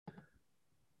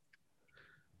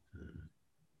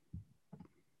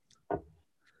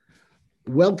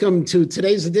Welcome to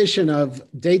today's edition of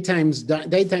Daytime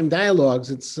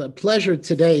Dialogues. It's a pleasure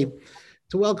today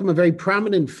to welcome a very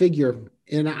prominent figure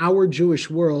in our Jewish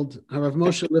world, Rav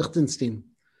Moshe Lichtenstein.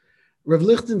 Rav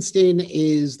Lichtenstein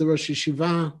is the Rosh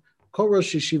Yeshiva,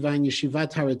 co-Rosh Yeshiva in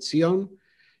Yeshivat Har Etzion,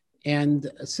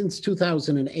 and since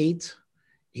 2008,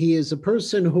 he is a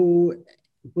person who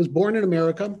was born in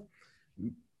America,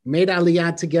 made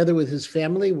Aliyah together with his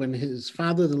family when his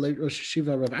father, the late Rosh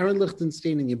Yeshiva, Rav Aaron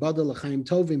Lichtenstein, and Yibada L'Chaim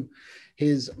Tovim,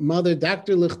 his mother,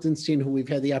 Dr. Lichtenstein, who we've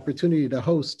had the opportunity to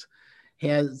host,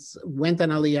 went on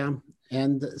Aliyah.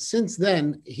 And since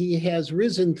then, he has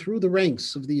risen through the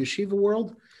ranks of the yeshiva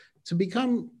world to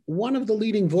become one of the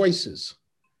leading voices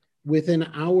within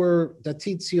our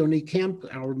Datit Zioni camp,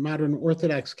 our modern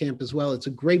Orthodox camp as well. It's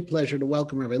a great pleasure to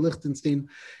welcome Rabbi Lichtenstein,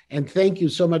 and thank you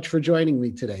so much for joining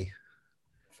me today.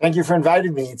 Thank you for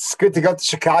inviting me. It's good to go to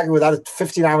Chicago without a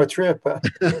 15-hour trip.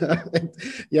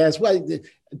 Yes, well,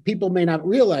 people may not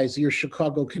realize your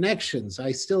Chicago connections.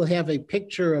 I still have a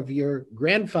picture of your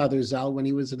grandfather, Zal, when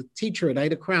he was a teacher at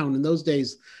Ida Crown. In those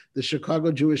days, the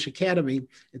Chicago Jewish Academy.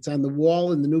 It's on the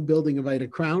wall in the new building of Ida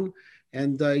Crown.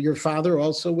 And your father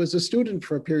also was a student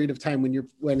for a period of time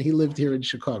when he lived here in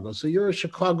Chicago. So you're a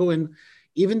Chicagoan.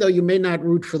 Even though you may not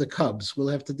root for the Cubs, we'll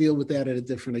have to deal with that at a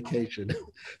different occasion.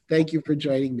 Thank you for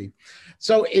joining me.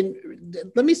 So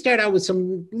let me start out with a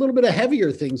little bit of heavier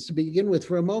things to begin with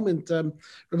for a moment. Rav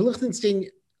Lichtenstein,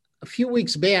 a few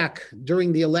weeks back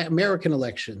during the American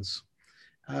elections,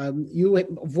 you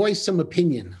voiced some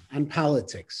opinion on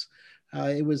politics.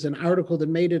 It was an article that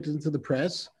made it into the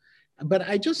press. But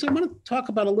I want to talk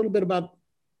about a little bit about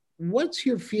what's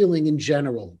your feeling in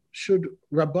general? Should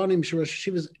Rabbanim, should Rosh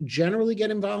Yeshivas generally get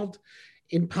involved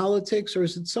in politics, or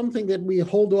is it something that we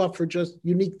hold off for just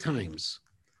unique times?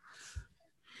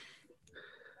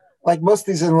 Like most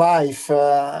things in life,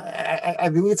 I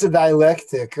believe it's a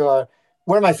dialectic. One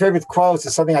of my favorite quotes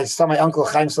is something I saw my uncle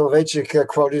Chaim Soloveitchik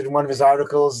quoted in one of his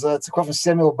articles. It's a quote from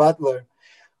Samuel Butler.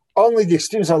 Only the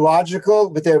extremes are logical,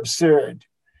 but they're absurd.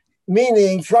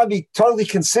 Meaning, if you want to be totally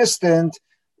consistent,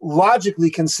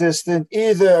 logically consistent,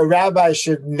 either a rabbi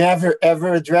should never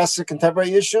ever address the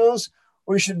contemporary issues,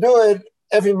 or you should do it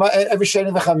every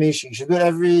Sheni v'Chamishi. You should do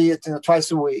it twice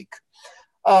a week.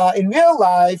 In real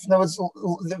life,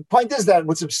 the point is that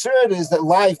what's absurd is that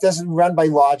life doesn't run by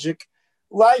logic.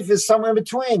 Life is somewhere in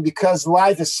between because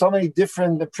life has so many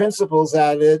different principles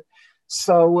at it.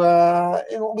 So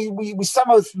we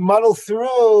somehow muddle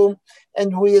through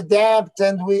and we adapt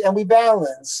and we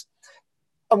balance.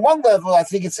 On one level, I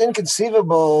think it's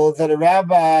inconceivable that a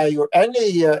rabbi or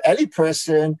any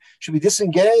person should be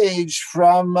disengaged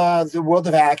from the world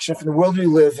of action, from the world we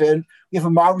live in. We have a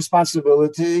moral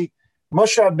responsibility.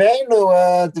 Moshe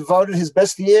Rabbeinu devoted his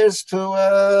best years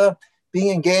to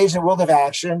being engaged in the world of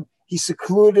action. He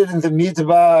secluded in the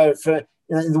Midbar,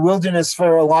 in the wilderness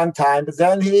for a long time, but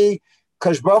then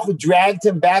Kadosh Baruch Hu dragged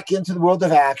him back into the world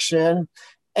of action.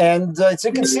 And it's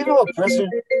inconceivable a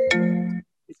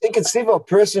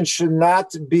person should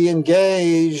not be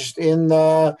engaged in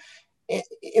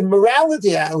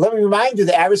morality. Let me remind you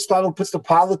that Aristotle puts the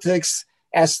politics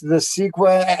as a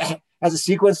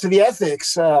sequence to the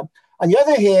ethics. On the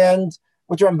other hand,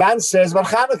 what the Ramban says about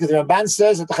Hanukkah, the Ramban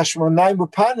says that the Hashmonaim were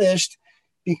punished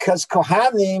because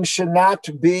Kohanim should not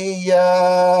be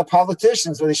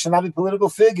politicians, or they should not be political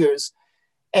figures.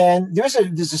 And there's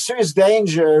a serious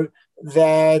danger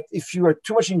that if you are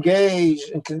too much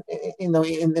engaged in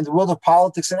the world of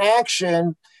politics and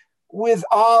action, with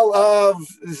all of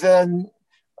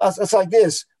it's like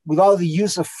this, with all the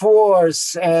use of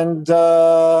force and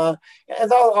all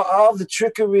of the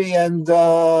trickery and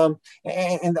other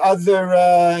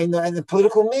and the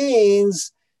political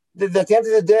means, that at the end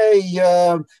of the day,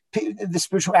 the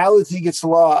spirituality gets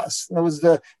lost. In other words,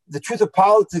 the truth of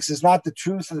politics is not the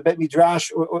truth of the Beit Midrash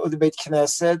or the Beit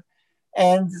Knesset.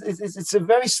 And it's a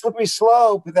very slippery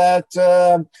slope that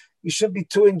you should be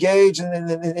too engaged in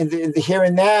the here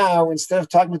and now instead of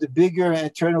talking about the bigger and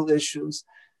eternal issues.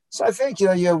 So I think,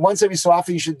 once every so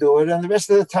often you should do it, and the rest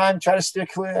of the time try to steer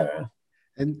clear.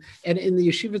 And in the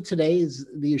yeshiva today,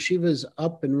 the yeshiva is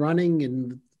up and running,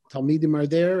 and Talmidim are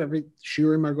there. Every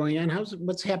shiurim are going on.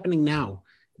 What's happening now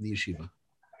in the yeshiva?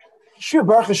 Sure,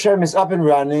 Baruch Hashem is up and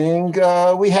running.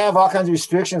 We have all kinds of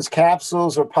restrictions,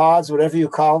 capsules or pods, whatever you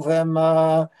call them,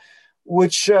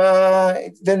 which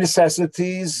the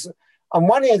necessities, on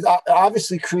one hand,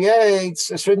 obviously creates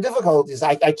certain difficulties.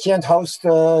 I can't host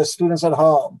students at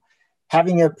home.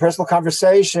 Having a personal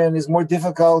conversation is more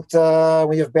difficult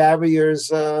when you have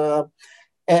barriers.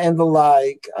 and the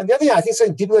like. On the other hand, I think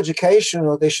something deeply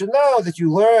educational. They should know that you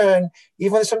learn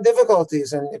even with some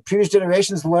difficulties, and previous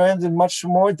generations learned in much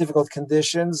more difficult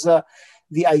conditions.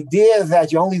 The idea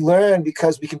that you only learn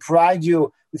because we can provide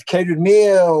you with catered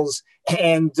meals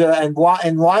and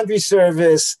laundry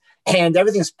service and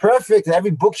everything's perfect and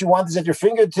every book you want is at your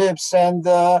fingertips, and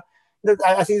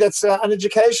I think that's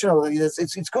uneducational.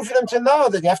 It's good for them to know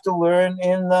that you have to learn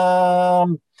in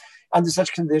under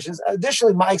such conditions.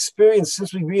 Additionally, my experience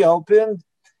since we reopened,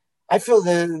 I feel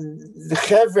the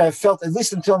Chevra have felt, at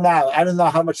least until now, I don't know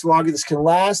how much longer this can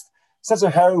last, sense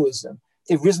of heroism.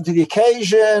 They've risen to the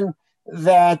occasion,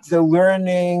 that they're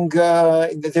learning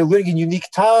in unique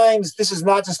times. This is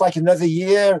not just like another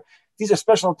year. These are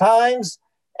special times.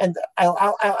 And I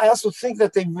also think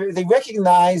that they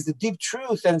recognize the deep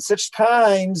truth that in such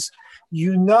times,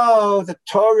 you know that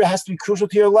Torah has to be crucial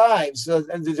to your lives.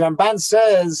 And the Ramban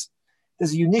says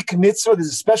there's a unique mitzvah, there's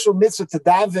a special mitzvah to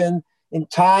daven in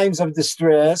times of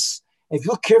distress. And if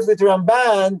you look carefully at the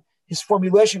Ramban, his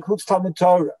formulation includes Talmud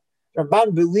Torah. The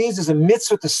Ramban believes there's a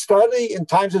mitzvah to study in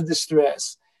times of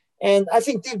distress. And I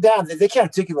think deep down, they can't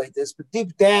articulate this, but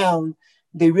deep down,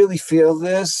 they really feel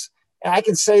this. And I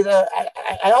can say that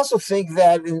I also think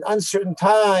that in uncertain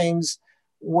times,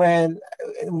 when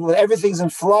everything's in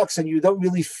flux and you don't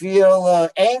really feel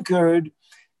anchored,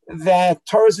 that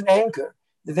Torah is an anchor.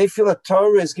 They feel that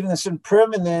Torah is giving them some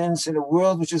permanence in a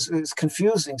world which is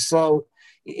confusing. So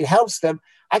it helps them.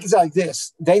 I can say like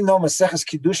this: they know Maseches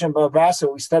Kiddushin and Baba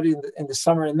Basra, we studied in the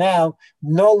summer and now,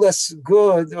 no less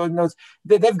good. Or no,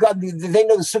 they know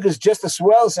the sukkahs just as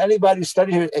well as anybody who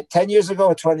studied here 10 years ago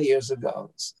or 20 years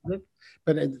ago.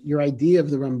 But your idea of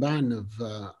the Ramban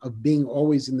of being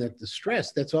always in that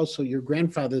distress, that's also your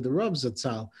grandfather, the Rav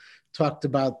Zatzal, talked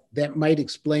about. That might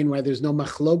explain why there's no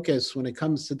machlokes when it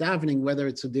comes to davening, whether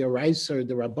it's a d'oraisa or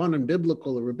the Rabbanan,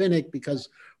 biblical or rabbinic, because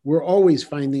we're always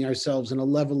finding ourselves in a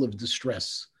level of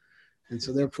distress. And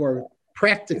so therefore,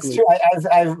 practically. It's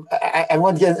true. I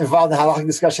won't get involved in a halakhic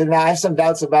discussion now. I have some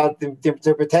doubts about the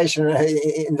interpretation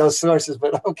in those sources,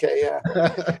 but okay, yeah.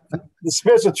 The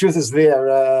spiritual truth is there.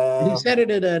 He said it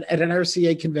at an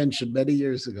RCA convention many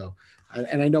years ago.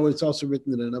 And I know it's also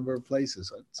written in a number of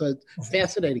places. So it's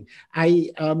fascinating.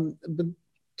 But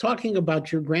talking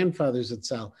about your grandfather's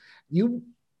Zatzal, you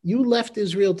left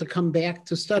Israel to come back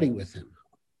to study with him.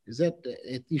 Is that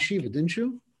at yeshiva, didn't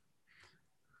you?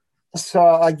 So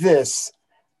like this,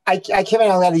 I came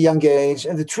out at a young age,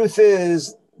 and the truth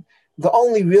is, the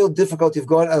only real difficulty of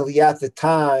going to Aliyah at the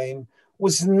time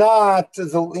was not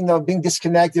being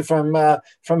disconnected from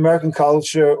American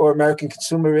culture or American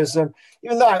consumerism.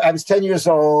 Even though I was 10 years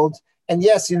old, and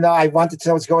yes, I wanted to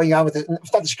know what's going on with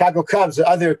not the Chicago Cubs, or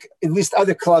other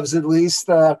clubs at least.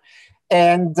 I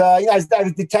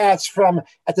was detached from,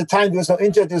 at the time, there was no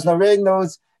internet, there was no radio.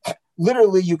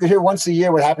 Literally, you could hear once a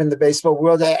year what happened in the baseball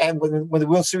world. And when the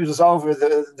World Series was over,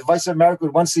 the Voice of America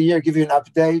would once a year give you an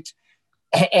update.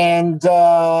 And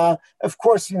of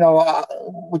course,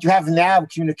 what you have now,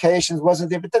 communications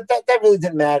wasn't there, but that really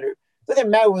didn't matter. What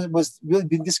didn't matter was really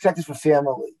being disconnected from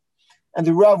family. And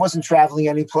the Rav wasn't traveling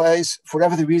any place, for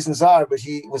whatever the reasons are, but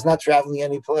he was not traveling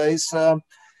any place.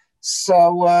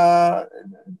 So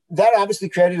that obviously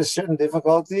created a certain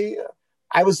difficulty.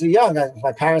 I was young.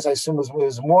 My parents, I assume,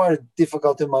 was more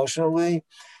difficult emotionally.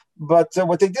 But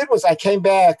what they did was I came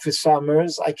back for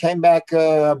summers. I came back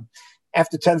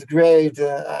after 10th grade,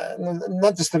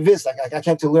 not just to visit. I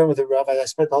came to learn with the Rav. I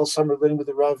spent the whole summer learning with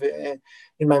the Rav in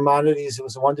Maimonides. It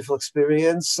was a wonderful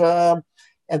experience. And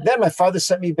then my father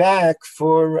sent me back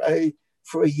for a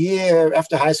year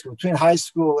after high school. Between high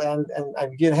school and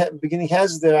beginning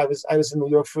Hesder, I was in New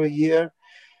York for a year.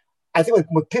 I think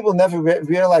what people never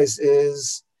realize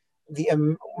is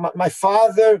my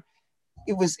father.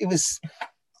 It was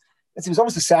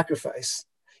almost a sacrifice.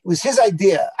 It was his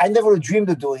idea. I never would have dreamed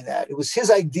of doing that. It was his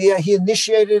idea. He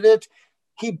initiated it.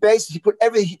 He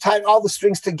tied all the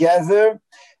strings together.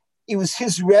 It was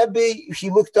his Rebbe. He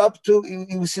looked up to.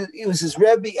 It was his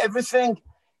Rebbe. Everything.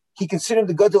 He considered him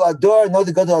the Gadol Ador. No,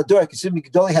 the Gadol Ador. He considered him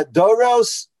Gadol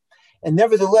Hadoros, and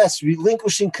nevertheless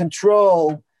relinquishing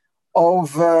control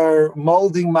over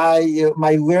molding my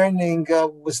learning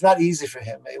was not easy for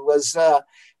him. It was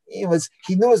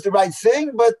he knew it was the right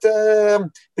thing, but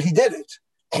he did it.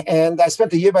 And I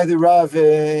spent a year by the Rav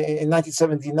in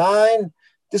 1979.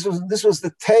 This was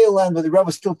the tail end where the Rav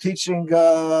was still teaching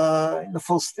in the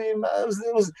full steam.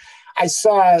 I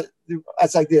saw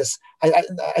it's like this.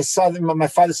 I saw them. My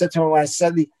father said to me when I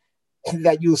said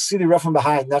that you'll see the Rav from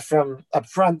behind, not from up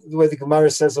front, the way the Gemara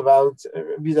says about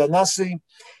Rabbi Nasi.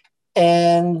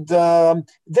 And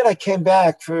then I came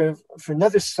back for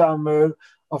another summer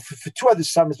for 2 other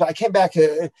summers, but I came back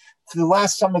for the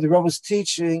last summer the Rav was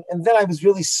teaching, and then I was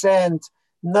really sent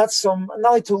not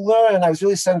only to learn, I was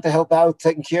really sent to help out,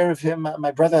 taking care of him.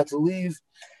 My brother had to leave,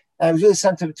 and I was really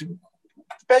sent to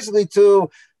basically to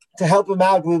help him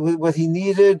out with what he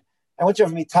needed. I went to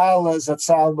Rav Mital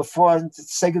Zatzal before and to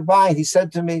say goodbye, and he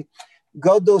said to me,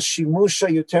 Godol Shimusha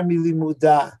Yoter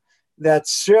Milimuda, that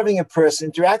serving a person,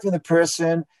 interacting with a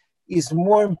person is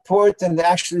more important than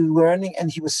actually learning.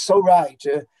 And he was so right.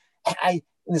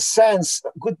 In a sense,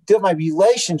 a good deal of my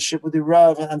relationship with the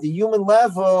Rav on the human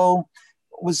level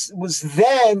was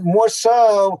then more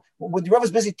so when the Rav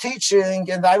was busy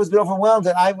teaching and I was a bit overwhelmed,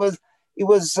 and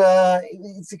it's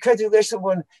a crazy relationship.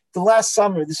 When the last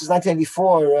summer, this was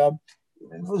 1984,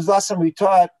 it was the last summer we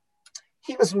taught,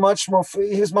 he was much more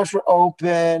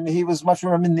open. He was much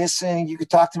more reminiscing. You could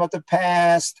talk to him about the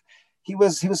past. He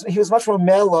was much more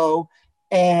mellow,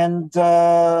 and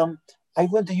I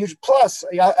learned a huge plus.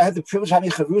 I had the privilege of having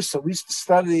Charusa. We used to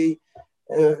study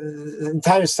the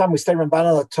entire summer. We studied Ramban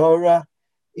al Torah.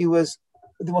 It was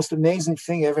the most amazing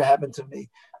thing ever happened to me.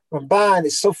 Ramban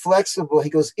is so flexible. He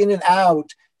goes in and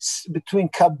out between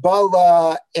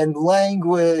Kabbalah and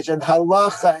language and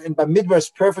halacha, and Bamidbar is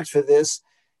perfect for this.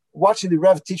 Watching the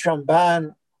Rav teach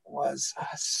Ramban was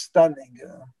stunning.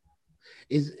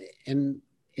 And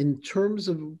in terms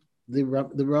of the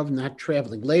Rav not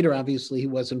traveling, later obviously he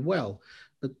wasn't well,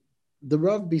 but the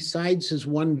Rav, besides his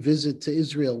one visit to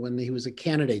Israel when he was a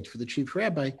candidate for the chief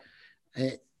rabbi,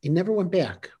 he never went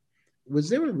back. Was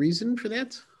there a reason for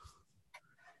that?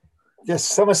 There's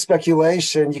so much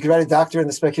speculation. You could write a doctorate in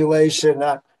the speculation.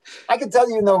 I can tell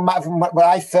you, what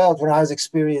I felt when I was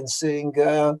experiencing.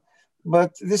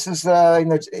 But this is,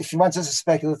 if you want just a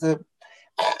speculative,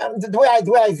 the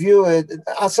way I view it,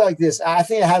 I'll say like this. I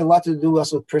think it had a lot to do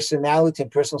also with personality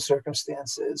and personal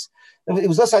circumstances. It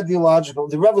was less ideological.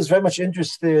 The Rav was very much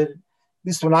interested, at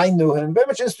least when I knew him, very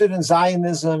much interested in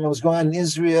Zionism and was going on in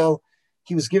Israel.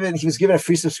 He was given a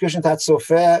free subscription to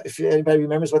Hatzofer, if anybody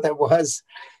remembers what that was.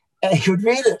 And he would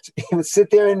read it. He would sit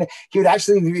there and he would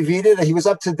actually read it. And he was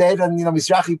up to date on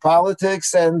Mizrahi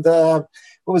politics and what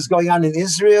was going on in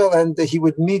Israel. And he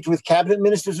would meet with cabinet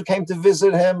ministers who came to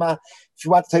visit him. If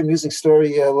you want to tell a music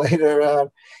story later,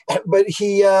 but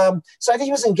so I think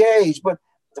he was engaged. But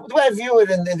the way I view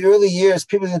it, in the early years,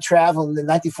 people didn't travel in the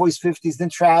 1940s, 50s.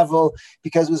 Didn't travel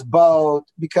because it was boat,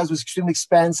 because it was extremely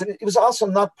expensive. It was also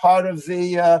not part of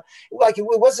the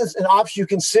it wasn't an option you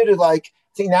considered. Like,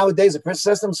 I think nowadays a person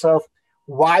says to himself,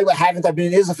 why haven't I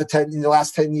been in Israel in the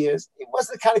last 10 years? It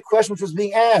wasn't the kind of question which was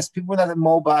being asked. People were not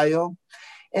mobile.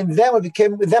 And then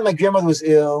my grandmother was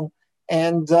ill,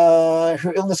 and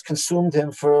her illness consumed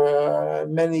him for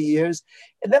many years.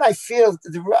 And then I'll tell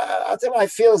you what I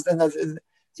feel is that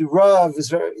the Rav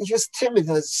he was timid.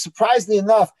 Surprisingly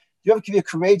enough, the Rav could be a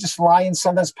courageous lion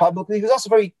sometimes publicly. He was also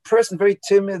very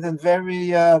timid and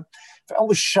very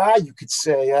almost shy, you could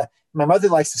say. My mother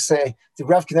likes to say, the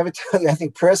Rav can never tell you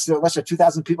anything personal unless there are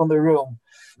 2,000 people in the room.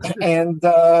 And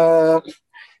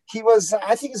he was,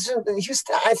 I think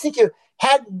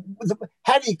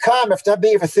had he come after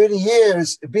being here for 30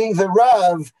 years, being the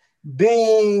Rav,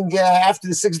 being after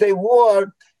the 6-Day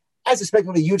War, I suspect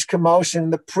there was a huge commotion in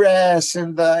the press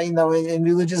and in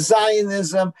religious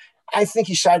Zionism. I think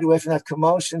he shied away from that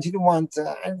commotion. He didn't want.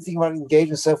 I didn't think he wanted to engage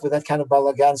himself with that kind of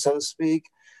balagan, so to speak.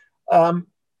 And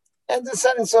in a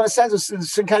sense,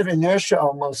 was some kind of inertia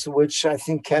almost, which I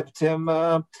think kept him.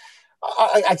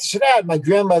 I should add, my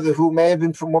grandmother, who may have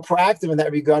been more proactive in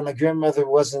that regard. My grandmother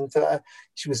wasn't.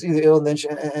 She was either ill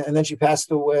and then she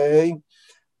passed away.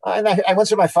 And I once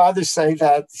heard my father say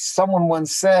that someone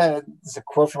once said, it's a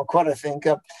quote from a quote, I think,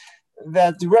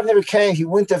 that the Rebbe never came, he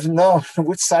wouldn't have known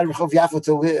which side of Rehov Yafo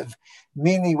to live,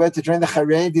 meaning whether to join the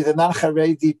Haredi, the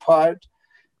non-Haredi part.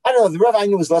 I don't know, the Rebbe I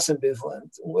knew was less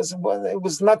ambivalent. It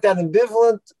was not that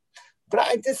ambivalent, but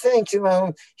I did think,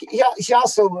 he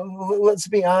also, let's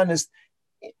be honest,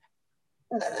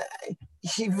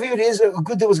 he viewed Israel, a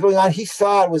good deal was going on. He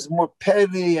thought it was more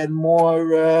petty and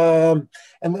more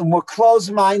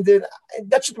close-minded.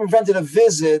 That should have prevented a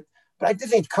visit, but I did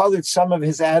think it colored some of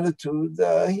his attitude.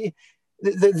 The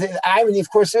irony,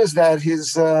 of course, is that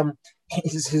his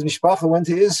mishpacha went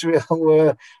to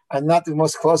Israel are not the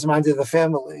most close-minded of the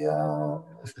family.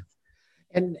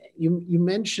 And you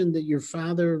mentioned that your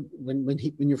father, when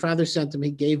your father sent him,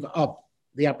 he gave up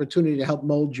the opportunity to help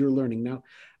mold your learning. Now,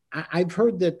 I've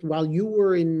heard that while you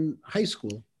were in high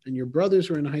school and your brothers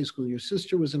were in high school, your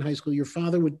sister was in high school, your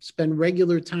father would spend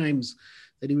regular times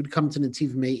that he would come to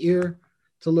Nativ Meir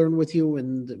to learn with you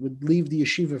and would leave the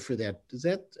yeshiva for that. Is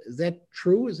that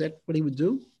true? Is that what he would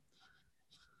do?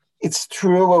 It's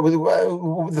true.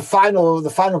 The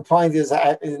final point is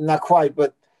not quite,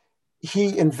 but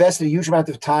he invested a huge amount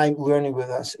of time learning with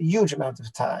us, a huge amount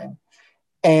of time.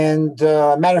 And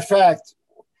matter of fact,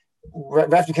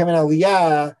 right after coming out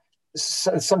Aliyah,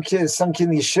 some kid in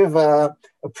the yeshiva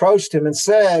approached him and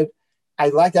said,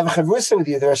 "I'd like to have a chavrusa with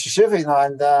you, the Rosh Yeshiva,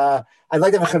 and I'd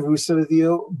like to have a chavrusa with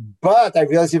you, but I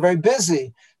realize you're very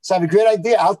busy. So I have a great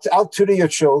idea. I'll tutor your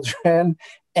children,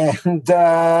 and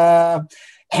the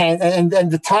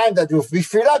time that will be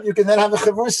freed up, you can then have a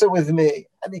chavrusa with me."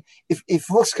 I mean, if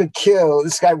looks could kill,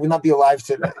 this guy would not be alive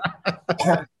today.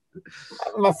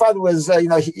 My father was,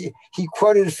 he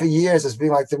quoted it for years as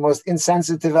being like the most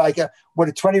insensitive, what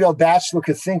a 20-year-old bachelor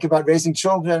could think about raising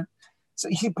children. So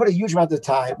he put a huge amount of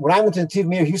time. When I went to Netiv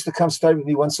Meir, he used to come study with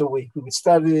me once a week. We would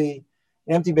study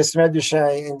in empty Beis Medrash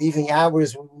in the evening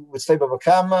hours. We would study Bava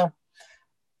Kama.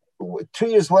 2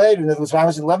 years later, in other words, when I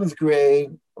was in 11th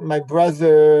grade, my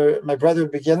brother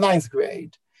began 9th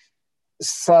grade.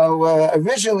 So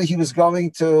originally he was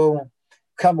going to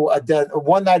come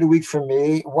one night a week for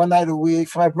me, one night a week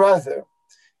for my brother.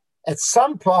 At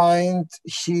some point,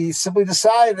 he simply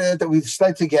decided that we'd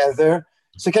stay together,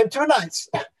 so he came 2 nights.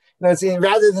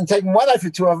 Rather than taking one night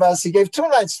for 2 of us, he gave 2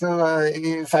 nights to,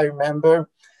 if I remember.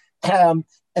 And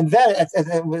then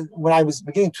when I was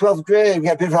beginning 12th grade, we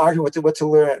had a bit of an argument what to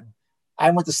learn. I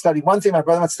went to study one thing, my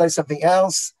brother went to study something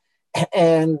else.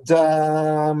 And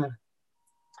the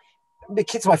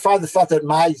kids, my father thought that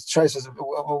my choice was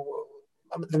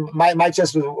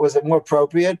more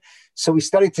appropriate. So we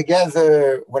studied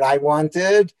together what I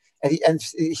wanted. And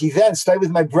he then studied with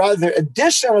my brother,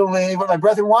 additionally, what my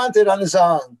brother wanted on his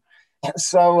own. And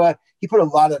so he put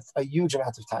a huge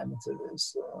amount of time into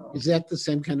this. Is that the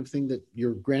same kind of thing that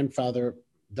your grandfather,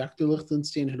 Dr.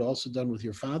 Lichtenstein, had also done with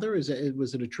your father? Was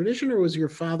it a tradition, or was your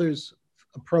father's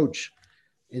approach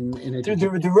in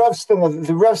education?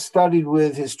 The Rav studied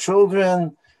with his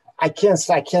children. I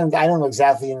don't know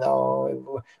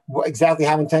exactly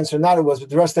how intense or not it was, but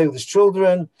the Rav studied with his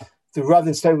children. The Rav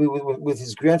then studied with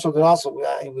his grandchildren also.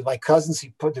 With my cousins,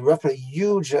 the Rav put a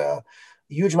huge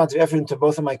amount of effort into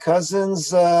both of my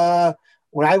cousins.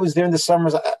 When I was there in the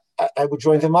summers, I would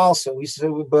join them also.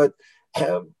 But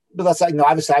that's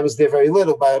obviously I was there very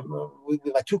little. But with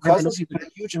my 2 cousins, he put a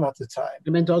huge amount of time. I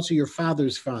meant also your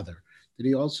father's father. Did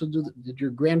he also did your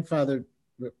grandfather,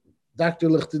 Dr.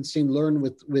 Lichtenstein, learn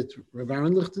with Rav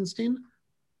Aaron Lichtenstein,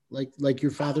 like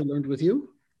your father learned with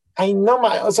you? I know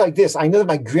it's like this. I know that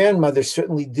my grandmother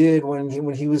certainly did when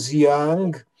he was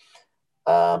young.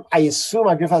 I assume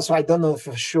my grandfather, so I don't know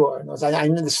for sure. I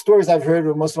know the stories I've heard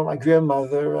were most of my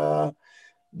grandmother,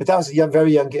 but that was a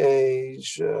very young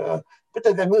age. But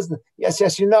then listen, yes,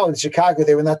 in Chicago,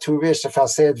 they were not too rich, if I'll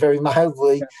say it very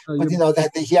mildly. Yeah, but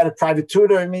that he had a private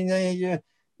tutor. I mean,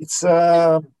 it's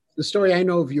the story I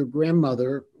know of your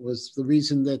grandmother was the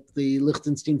reason that the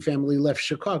Lichtenstein family left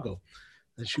Chicago.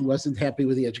 That she wasn't happy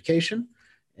with the education,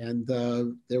 and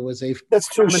there was a. That's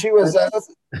true. She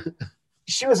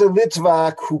was a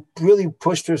Litvak who really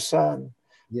pushed her son.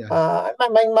 Yeah. I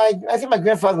think my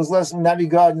grandfather was less in that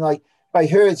regard. By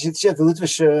her, she had the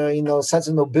Litvish, sense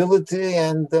of nobility,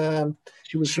 and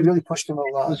she really pushed him a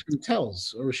lot. She was from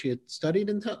Telz, or she had studied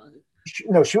in Telz?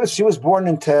 No, she was born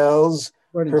in Telz.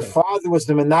 Her father was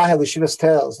the Menahel Yeshivas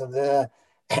Telz,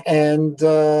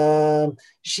 and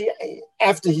she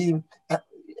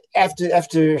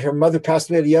after her mother passed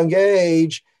away at a young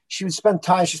age, she spent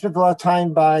a lot of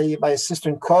time by a sister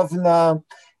in Kovna,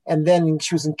 and then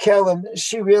she was in Kelm.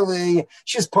 She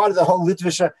was part of the whole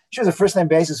Litvish. She was a first-name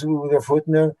basis with Rav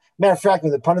Hutner. Matter of fact,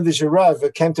 when the Panovich Rav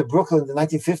came to Brooklyn in the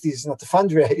 1950s, to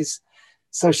fundraise,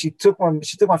 so she took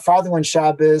my father one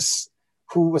Shabbos,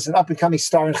 who was an up-and-coming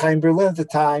star in Chaim Berlin at the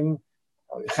time.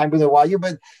 Chaim Berlin,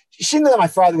 but she knew that my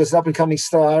father was an up-and-coming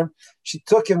star. She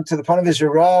took him to the Panovich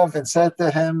Rav and said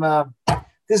to him,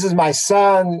 "This is my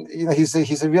son. He's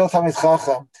a real Talmid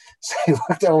Chacham." So he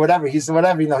looked at her, whatever. He's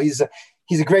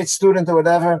a great student or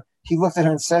whatever. He looked at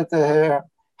her and said to her,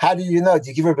 "How do you know? Do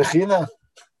you give her bechina?"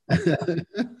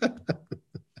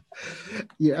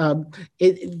 Yeah,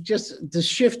 it just to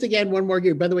shift again one more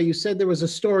gear. By the way, you said there was a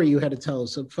story you had to tell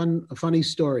us, a funny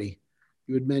story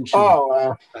you had mentioned.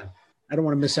 Oh, I don't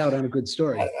want to miss out on a good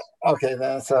story. Okay,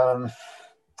 that's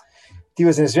he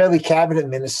was an Israeli cabinet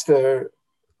minister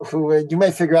who you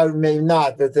may figure out, may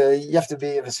not, but you have to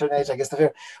be of a certain age, I guess.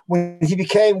 When he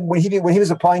was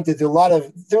appointed, there were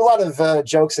a lot of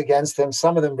jokes against him.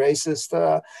 Some of them racist.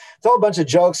 A whole bunch of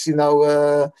jokes,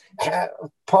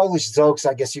 Polish jokes,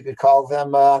 I guess you could call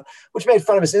them, which made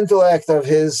fun of his intellect, of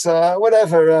his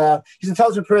whatever. He's an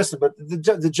intelligent person, but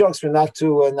the jokes were not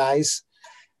too nice.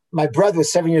 My brother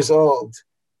was 7 years old,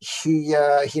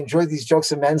 he enjoyed these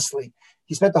jokes immensely.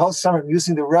 He spent the whole summer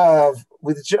amusing the Rav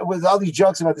with all these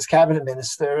jokes about this cabinet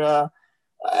minister.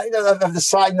 Of the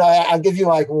side, I'll give you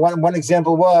like one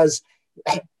example was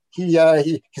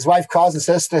his wife calls and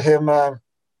says to him,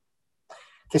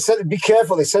 they said, "Be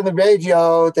careful." They said on the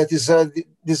radio that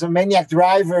there's a maniac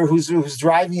driver who's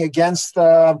driving against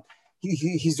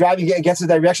he's driving against the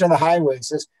direction on the highway. He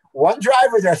says, "One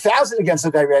driver, there are 1,000 against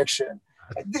the direction."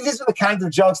 These are the kinds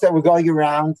of jokes that were going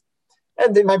around.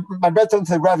 And then my brother told him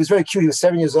to the Rav. He was very cute. He was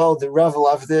 7 years old. The Rav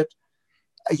loved it.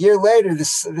 A year later,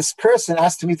 this person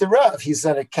asked to meet the Rav. He's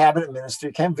a cabinet minister.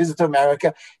 He came visit to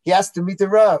America. He asked to meet the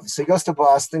Rav. So he goes to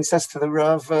Boston. He says to the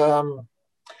Rav,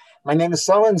 "My name is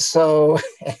so-and-so,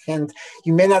 and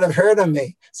you may not have heard of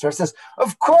me." So he says,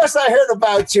 "Of course I heard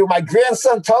about you. My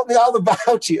grandson told me all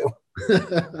about you."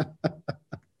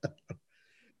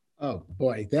 Oh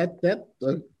boy, that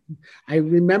I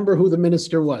remember who the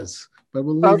minister was, but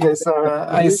we'll leave okay. So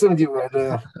I assumed you would.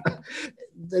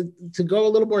 To go a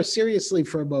little more seriously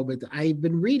for a moment, I've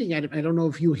been reading. I don't know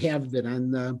if you have been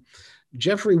on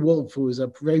Jeffrey Wolf, who is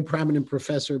a very prominent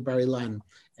professor at Bar Ilan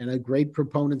and a great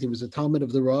proponent. He was a Talmud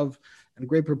of the Rav and a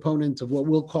great proponent of what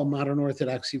we'll call modern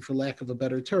orthodoxy, for lack of a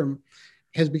better term,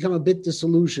 has become a bit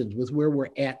disillusioned with where we're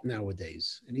at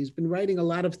nowadays. And he's been writing a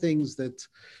lot of things that,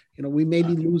 we may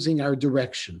be losing our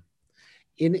direction.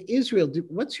 In Israel,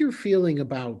 what's your feeling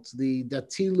about the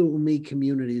Dati Leumi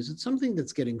community? Is it something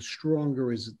that's getting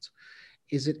stronger? Is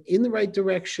it in the right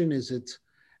direction?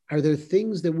 Are there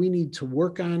things that we need to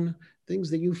work on? Things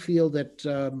that you feel that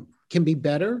can be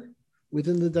better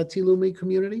within the Dati Leumi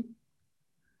community?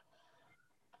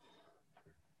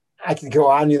 I could go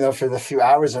on, for the few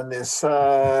hours on this.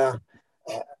 The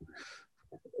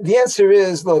answer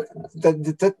is, look,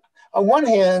 on one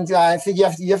hand, I think you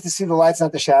have to see the lights,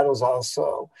 not the shadows.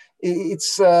 Also,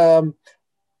 it's the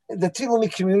Dati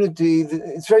Leumi community.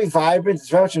 It's very vibrant. It's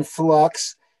very much in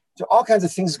flux. There are all kinds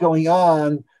of things going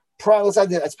on.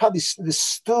 It's probably the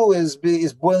stew is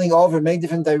boiling over in many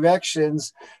different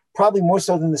directions. Probably more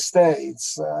so than the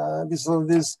States. I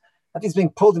think it's being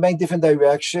pulled in many different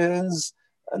directions.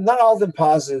 Not all of them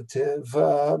positive,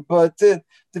 but the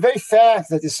very fact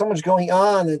that there's so much going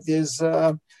on, it's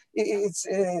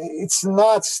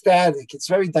not static. It's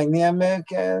very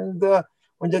dynamic, and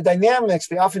when they're dynamics,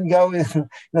 they often go in.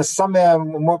 Some are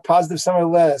more positive, some are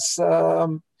less.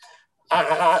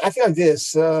 I feel like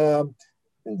this.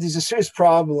 There's a serious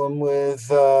problem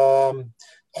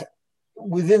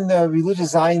within the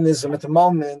religious Zionism at the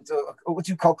moment, what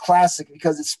you call classic,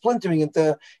 because it's splintering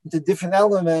into different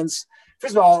elements.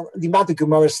 First of all, the amount of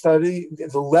Gemara study,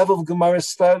 the level of Gemara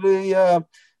study,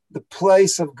 the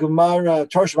place of Gemara,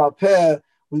 Torah Sheba'al Peh,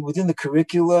 within the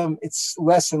curriculum, it's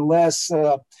less and less.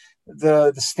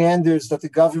 The standards that the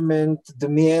government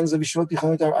demands of Yeshivot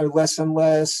Tichonot are less and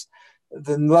less.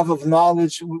 The level of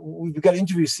knowledge, we've got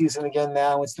interview season again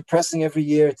now. It's depressing every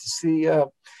year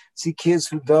to see kids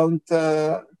who don't,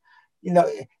 the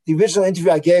original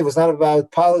interview I gave was not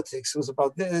about politics. It was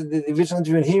about the original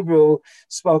interview in Hebrew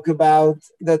spoke about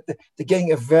that they're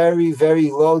getting a very,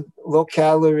 very low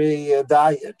calorie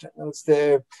diet. It's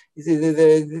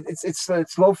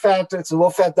low fat. It's a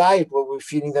low fat diet what we're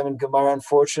feeding them in Gemara,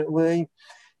 unfortunately.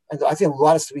 And I think a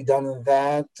lot is to be done in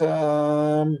that.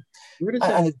 Where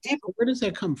does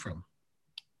that come from?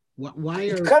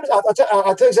 Why?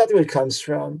 I'll tell you exactly where it comes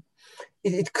from.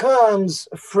 It comes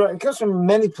from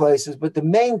many places, but the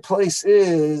main place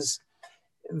is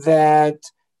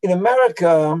that in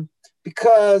America,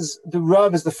 because the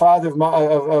Rav is the father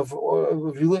of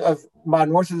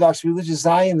modern Orthodox religious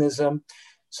Zionism,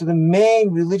 so the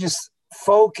main religious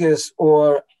focus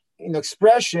or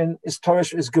expression is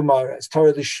Gemara, is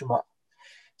Torah Lishma.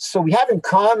 So we have in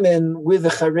common with the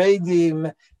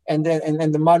Haredim and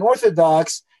the modern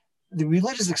Orthodox. The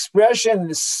religious expression,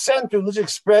 the central religious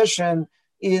expression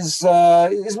is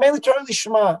mainly Torah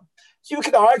Lishma. So you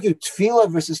could argue Tefillah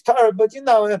versus Torah, but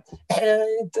the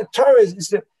Torah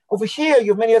is over here.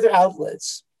 You have many other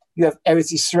outlets. You have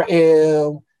Eretz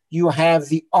Yisrael. You have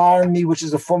the army, which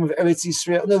is a form of Eretz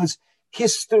Yisrael. No, it's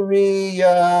history,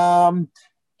 and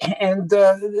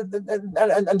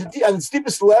on its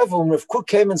deepest level, Rav Kook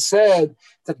came and said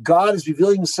that God is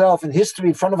revealing Himself in history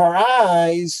in front of our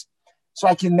eyes. So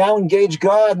I can now engage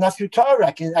God not through Torah.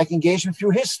 I can engage Him through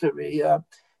history.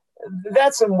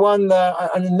 That's on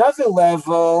another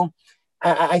level.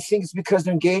 I think it's because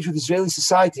they're engaged with Israeli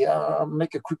society. I'll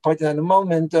make a quick point on that in a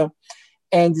moment.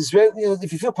 And Israel,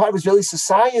 if you feel part of Israeli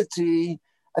society,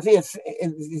 I think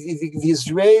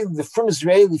the firm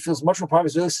Israeli feels much more part of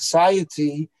Israeli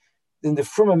society then the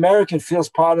Frum American feels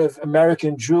part of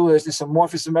American Jewish, this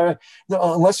amorphous American,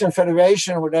 unless you're in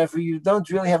Federation or whatever, you don't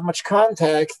really have much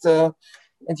contact. And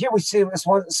here we see this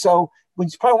one. So when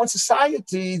it's part of one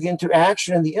society, the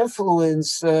interaction and the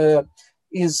influence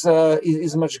is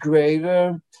much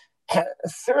greater.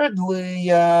 Thirdly,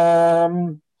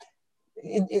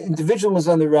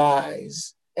 individualism on the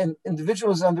rise. And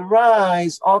individualism on the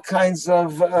rise, all kinds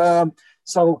of,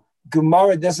 so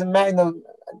Gemara doesn't matter,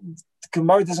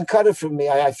 Gemara doesn't cut it for me.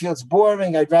 I feel it's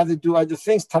boring. I'd rather do other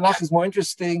things. Tanakh is more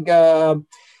interesting. There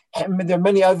are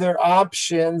many other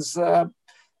options.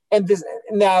 And this,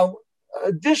 now,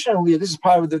 additionally, this is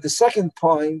part of the second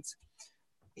point,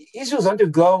 Israel's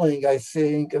undergoing, I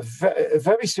think, a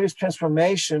very serious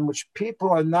transformation, which people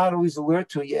are not always alert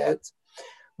to yet,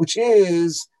 which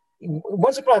is,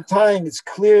 once upon a time, it's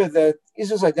clear that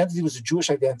Israel's identity was a Jewish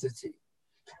identity.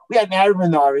 We had an Arab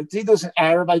minority. There was an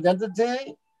Arab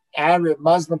identity, Arab,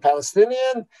 Muslim,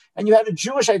 Palestinian, and you had a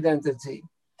Jewish identity.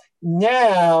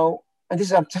 Now, and this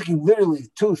is, I'm talking literally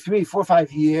 2, 3, 4,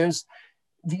 5 years,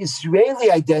 the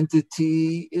Israeli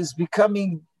identity is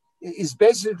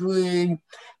basically,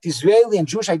 the Israeli and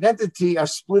Jewish identity are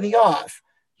splitting off.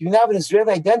 You now have an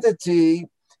Israeli identity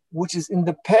which is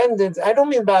independent. I don't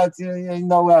mean about,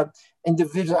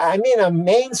 individual, I mean a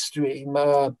mainstream.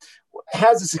 How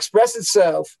does this express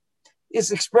itself? It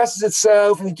expresses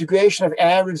itself in the integration of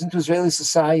Arabs into Israeli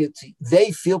society.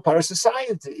 They feel part of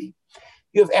society.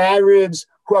 You have Arabs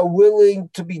who are willing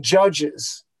to be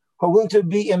judges, who are willing to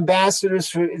be ambassadors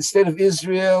for instead of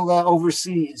Israel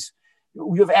overseas.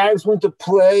 You have Arabs willing to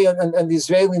play on the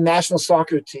Israeli national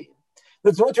soccer team.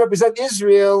 But willing to represent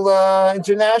Israel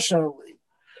internationally.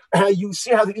 You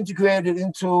see how they're integrated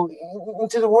into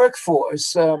the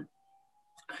workforce.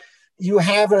 You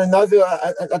have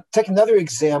take another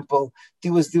example.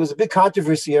 There was a big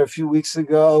controversy here a few weeks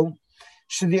ago.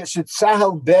 Should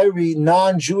Tzahal bury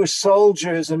non-Jewish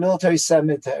soldiers in a military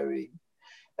cemetery?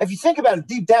 If you think about it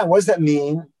deep down, what does that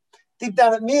mean? Deep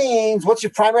down, it means, what's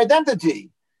your primary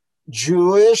identity?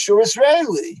 Jewish or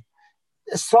Israeli?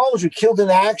 A soldier killed in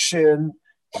action,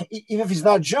 even if he's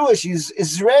not Jewish, he's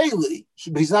Israeli,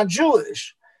 but he's not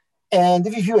Jewish. And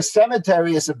if you view a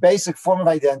cemetery as a basic form of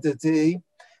identity,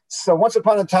 so once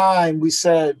upon a time we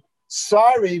said,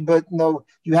 sorry, but no,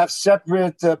 you have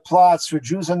separate plots for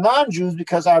Jews and non-Jews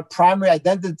because our primary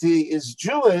identity is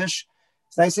Jewish.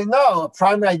 So I say, no,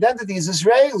 primary identity is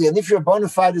Israeli. And if you're a bona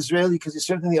fide Israeli because you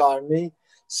served in the army,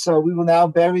 so we will now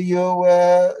bury you,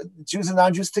 Jews and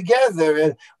non-Jews together.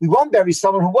 And we won't bury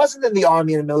someone who wasn't in the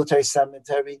army in a military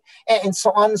cemetery, and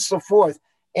so on and so forth.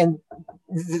 And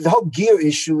the whole gear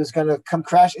issue is going to come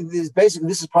crash. Basically,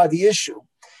 this is part of the issue.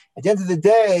 At the end of the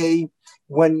day,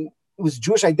 when it was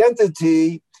Jewish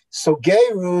identity, so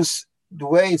Gerus, the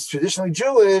way it's traditionally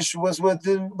Jewish, was what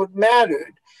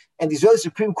mattered. And the Israeli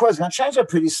Supreme Court is going to change that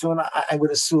pretty soon, I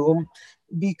would assume,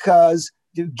 because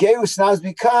the Gerus now has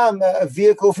become a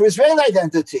vehicle for Israeli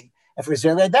identity. And for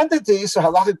Israeli identity, so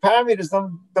halakhic parameters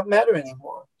don't matter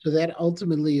anymore. So that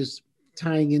ultimately is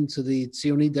tying into the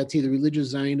Tzioni Dati, the religious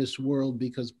Zionist world,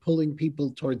 because pulling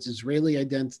people towards Israeli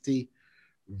identity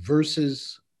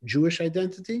versus Jewish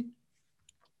identity?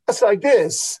 It's like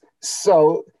this.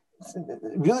 So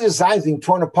religious Zionism is being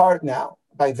torn apart now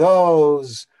by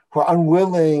those who are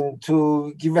unwilling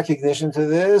to give recognition to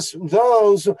this,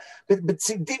 but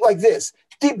see, like this,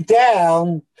 deep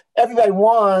down, everybody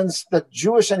wants that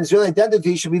Jewish and Israeli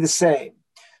identity should be the same.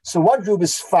 So one group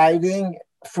is fighting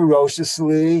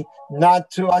ferociously not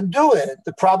to undo it.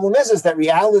 The problem is that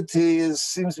reality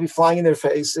seems to be flying in their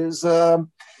faces.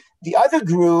 The other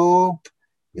group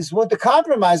is willing to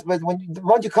compromise, but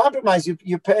once you compromise,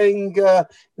 you're paying,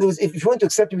 if you want to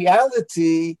accept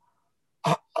reality,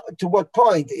 to what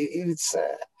point?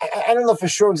 I don't know for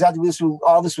sure exactly where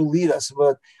all this will lead us,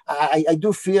 but I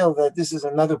do feel that this is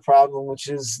another problem, which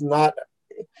is not,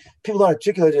 people don't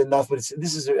articulate it enough, but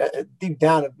this is deep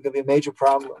down, it's going to be a major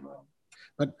problem.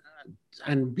 But,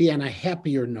 and be on a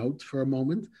happier note for a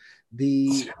moment,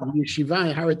 the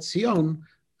Yeshiva Har Etzion,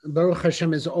 Baruch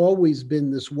Hashem, has always been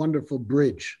this wonderful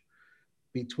bridge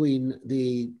between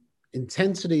the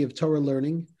intensity of Torah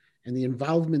learning and the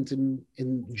involvement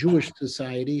in Jewish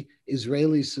society,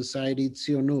 Israeli society,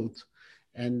 Tzionut.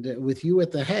 And with you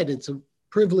at the head, it's a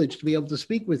privilege to be able to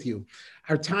speak with you.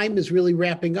 Our time is really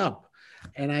wrapping up.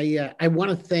 And I want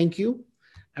to thank you.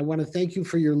 I want to thank you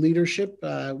for your leadership.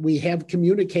 We have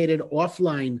communicated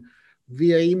offline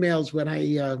via emails when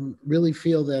I really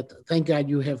feel that, thank God,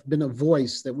 you have been a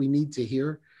voice that we need to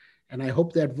hear. And I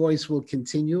hope that voice will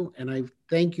continue. And I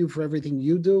thank you for everything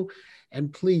you do.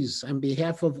 And please, on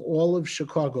behalf of all of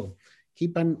Chicago,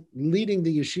 Keep on leading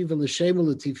the yeshiva l'shem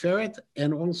u'letiferet,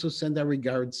 and also send our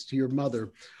regards to your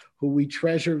mother, who we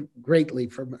treasure greatly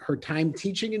from her time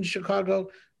teaching in Chicago,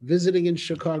 visiting in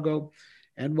Chicago.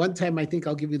 And one time, I think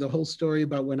I'll give you the whole story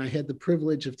about when I had the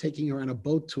privilege of taking her on a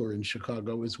boat tour in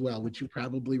Chicago as well, which you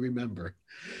probably remember.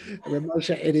 Reb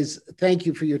Moshe, thank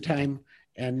you for your time.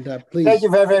 And please. Thank you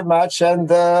very, very much.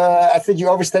 And I think you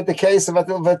overstate the case a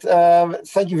little bit.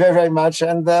 Thank you very, very much.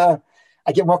 And I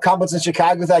get more compliments in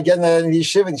Chicago than I get in the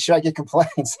yeshiva. And sure, I get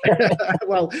complaints.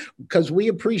 Well, because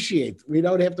we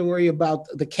don't have to worry about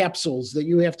the capsules that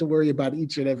you have to worry about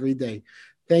each and every day.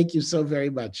 Thank you so very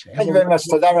much. Thank you very much.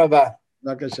 Toda rabba.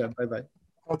 Bye-bye.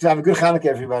 Have a good Hanukkah,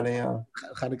 everybody.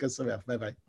 Hanukkah Sameach. Bye-bye.